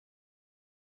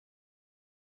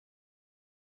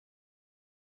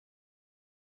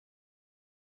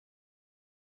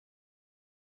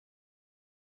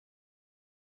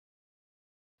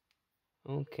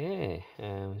Okay,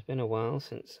 it's been a while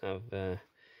since I've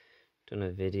done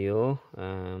a video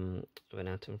of an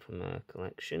atom from a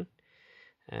collection.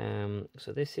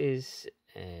 So this is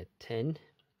a tin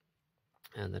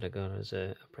that I got as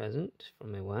a present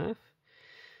from my wife.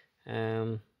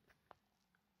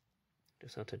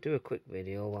 Just had to do a quick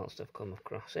video whilst I've come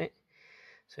across it.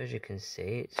 So as you can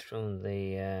see, it's from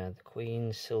the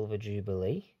Queen's Silver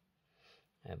Jubilee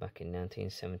back in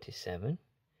 1977.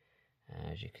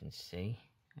 As you can see,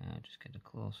 just get a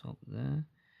close up there.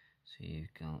 So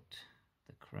you've got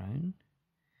the crown.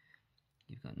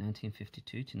 You've got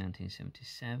 1952 to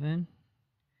 1977.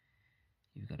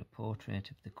 You've got a portrait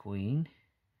of the Queen.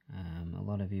 A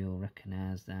lot of you will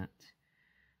recognise that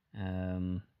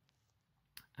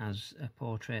as a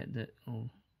portrait that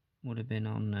would have been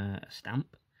on a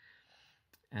stamp.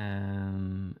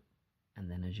 And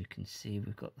then as you can see,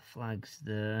 we've got the flags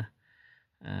there.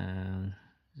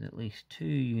 There's at least 2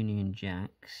 Union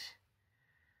Jacks.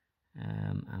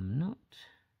 I'm not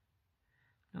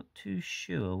too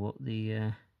sure what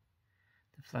the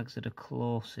flags that are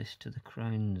closest to the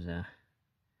crowns are.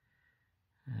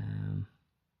 I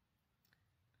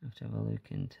have to have a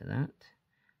look into that.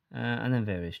 And then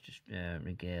various just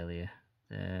regalia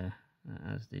there,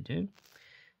 as they do.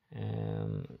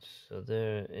 So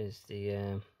there is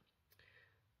the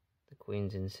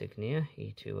Queen's insignia,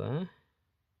 E2R.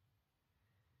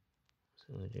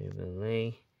 So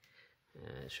Jubilee.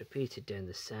 It's repeated down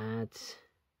the sides.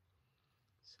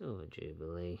 Silver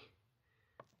Jubilee.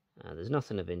 There's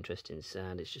nothing of interest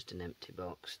inside, it's just an empty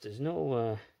box. There's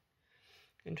no,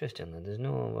 interestingly, there's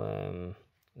no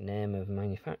name of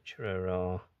manufacturer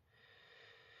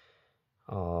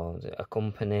or a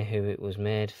company who it was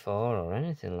made for or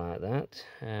anything like that.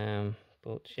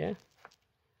 But yeah.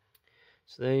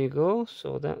 So there you go.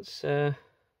 So that's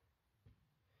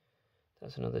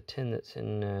another tin that's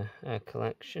in our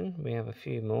collection. We have a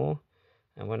few more,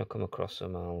 and when I come across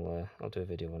them, I'll do a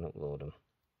video and upload them.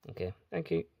 Okay, thank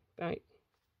you. Bye.